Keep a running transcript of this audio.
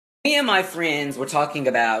Me and my friends were talking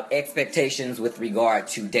about expectations with regard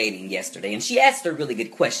to dating yesterday, and she asked a really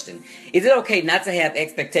good question. Is it okay not to have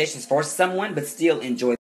expectations for someone but still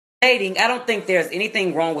enjoy dating? I don't think there's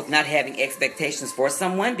anything wrong with not having expectations for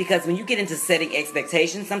someone, because when you get into setting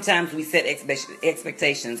expectations, sometimes we set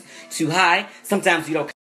expectations too high. Sometimes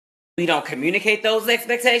we don't communicate those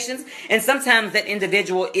expectations, and sometimes that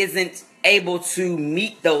individual isn't able to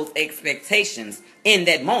meet those expectations in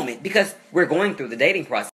that moment because we're going through the dating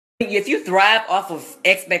process. If you thrive off of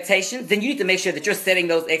expectations, then you need to make sure that you're setting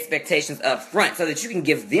those expectations up front so that you can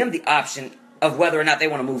give them the option of whether or not they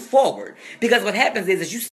want to move forward. Because what happens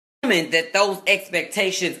is you determine that those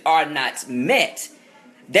expectations are not met.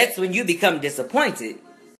 That's when you become disappointed.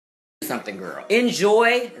 Something, girl.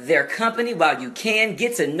 Enjoy their company while you can.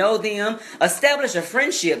 Get to know them. Establish a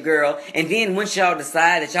friendship, girl. And then once y'all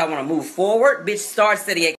decide that y'all want to move forward, bitch, start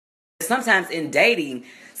setting. Sometimes in dating,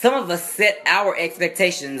 some of us set our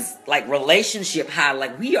expectations like relationship high,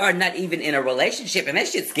 like we are not even in a relationship, and that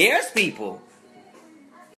shit scares people.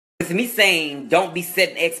 With me saying don't be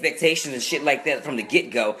setting expectations and shit like that from the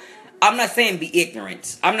get-go, I'm not saying be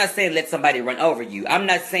ignorant. I'm not saying let somebody run over you. I'm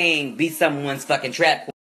not saying be someone's fucking trap.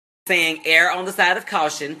 I'm saying err on the side of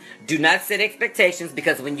caution. Do not set expectations,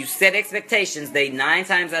 because when you set expectations, they 9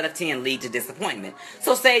 times out of 10 lead to disappointment.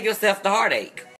 So save yourself the heartache.